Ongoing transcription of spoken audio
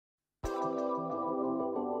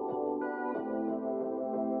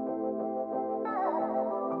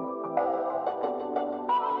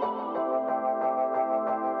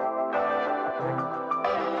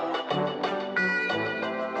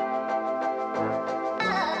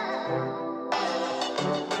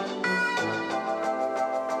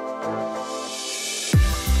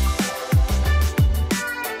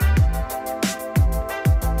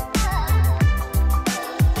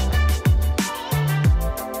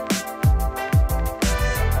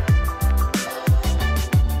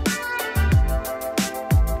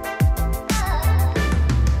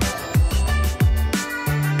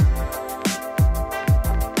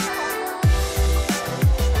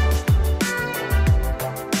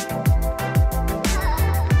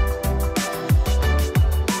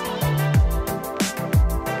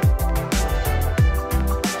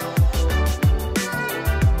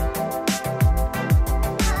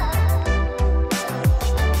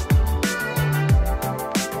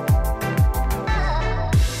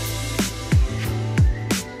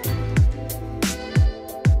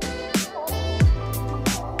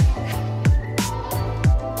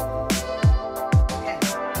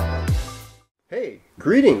Hey,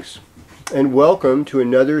 greetings and welcome to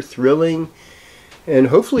another thrilling and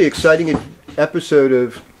hopefully exciting episode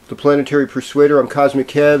of The Planetary Persuader. I'm Cosmic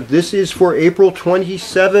Kev. This is for April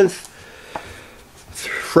 27th,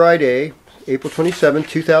 Friday, April 27th,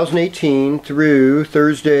 2018 through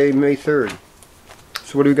Thursday, May 3rd.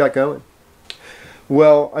 So what do we got going?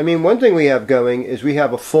 Well, I mean, one thing we have going is we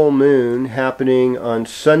have a full moon happening on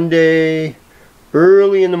Sunday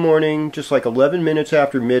early in the morning, just like 11 minutes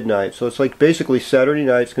after midnight. So it's like basically Saturday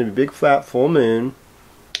night. It's going to be a big fat full moon.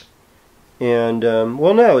 And,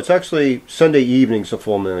 well, no, it's actually Sunday evening's a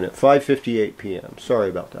full moon at 5:58 p.m. Sorry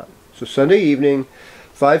about that. So Sunday evening,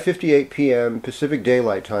 5:58 p.m. Pacific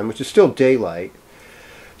Daylight Time, which is still daylight.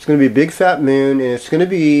 It's going to be a big fat moon, and it's going to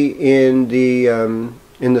be in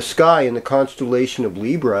the sky in the constellation of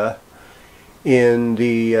Libra, in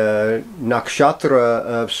the nakshatra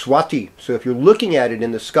of Swati. So if you're looking at it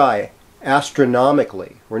in the sky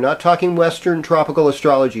astronomically, we're not talking Western tropical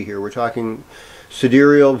astrology here, we're talking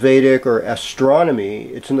sidereal, Vedic, or astronomy.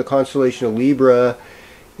 It's in the constellation of Libra,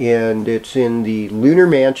 and it's in the lunar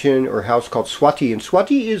mansion or house called Swati. And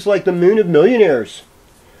Swati is like the moon of millionaires.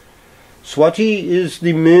 Swati is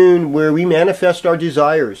the moon where we manifest our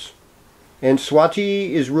desires. And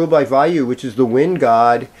Swati is ruled by Vayu, which is the wind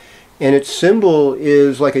god. And its symbol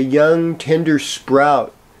is like a young, tender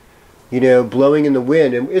sprout, you know, blowing in the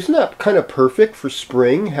wind. And isn't that kind of perfect for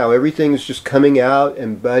spring? How everything's just coming out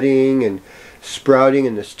and budding and sprouting,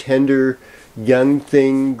 and this tender, young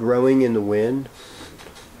thing growing in the wind.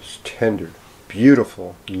 This tender,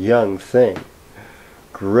 beautiful, young thing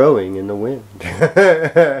growing in the wind.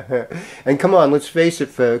 And come on, let's face it,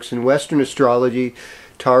 folks. In Western astrology,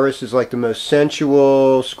 Taurus is like the most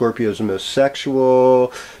sensual, Scorpio is the most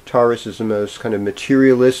sexual, Taurus is the most kind of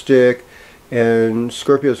materialistic, and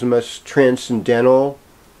Scorpio is the most transcendental.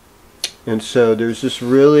 And so there's this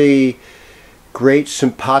really great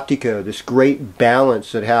simpatico, this great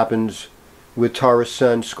balance that happens with Taurus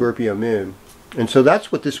Sun, Scorpio Moon. And so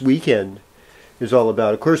that's what this weekend is all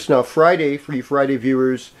about. Of course, now Friday, for you Friday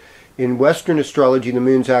viewers, in Western astrology, the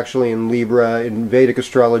moon's actually in Libra. In Vedic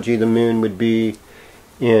astrology, the moon would be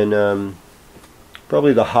in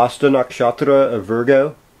probably the Hasta Nakshatra of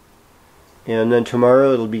Virgo. And then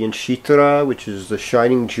tomorrow it'll be in Shitra, which is the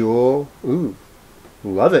shining jewel. Ooh,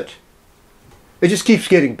 love it. It just keeps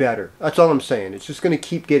getting better. That's all I'm saying. It's just going to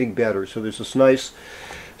keep getting better. So there's this nice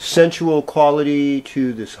sensual quality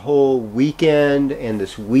to this whole weekend and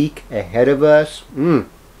this week ahead of us.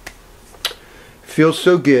 Feels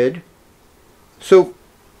so good. So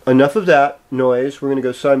enough of that noise. We're going to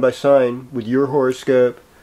go sign by sign with your horoscope